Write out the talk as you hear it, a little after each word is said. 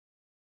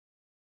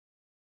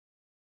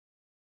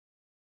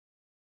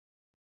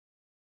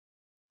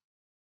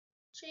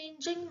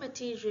Changing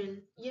material,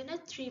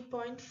 Unit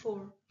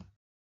 3.4.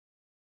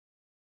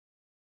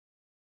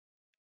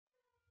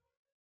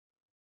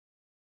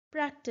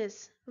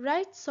 Practice.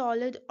 Write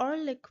solid or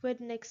liquid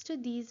next to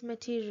these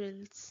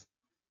materials.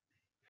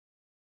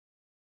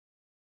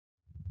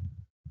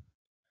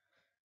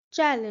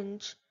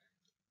 Challenge.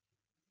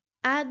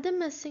 Add the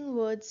missing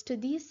words to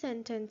these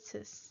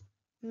sentences.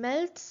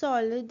 Melt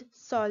solid,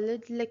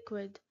 solid,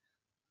 liquid.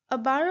 A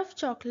bar of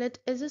chocolate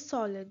is a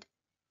solid.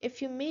 If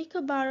you make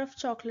a bar of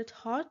chocolate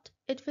hot,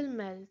 it will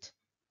melt.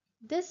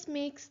 This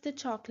makes the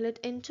chocolate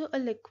into a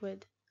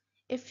liquid.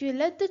 If you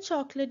let the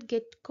chocolate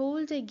get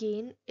cold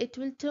again, it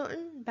will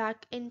turn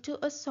back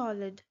into a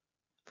solid.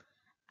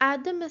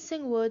 Add the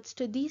missing words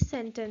to these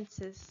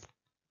sentences.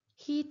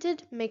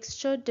 Heated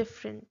mixture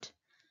different.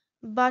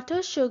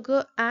 Butter,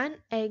 sugar, and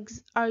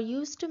eggs are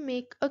used to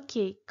make a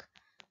cake.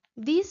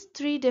 These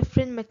three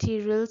different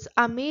materials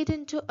are made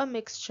into a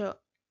mixture.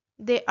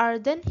 They are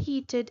then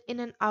heated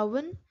in an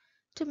oven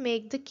to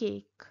make the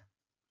cake.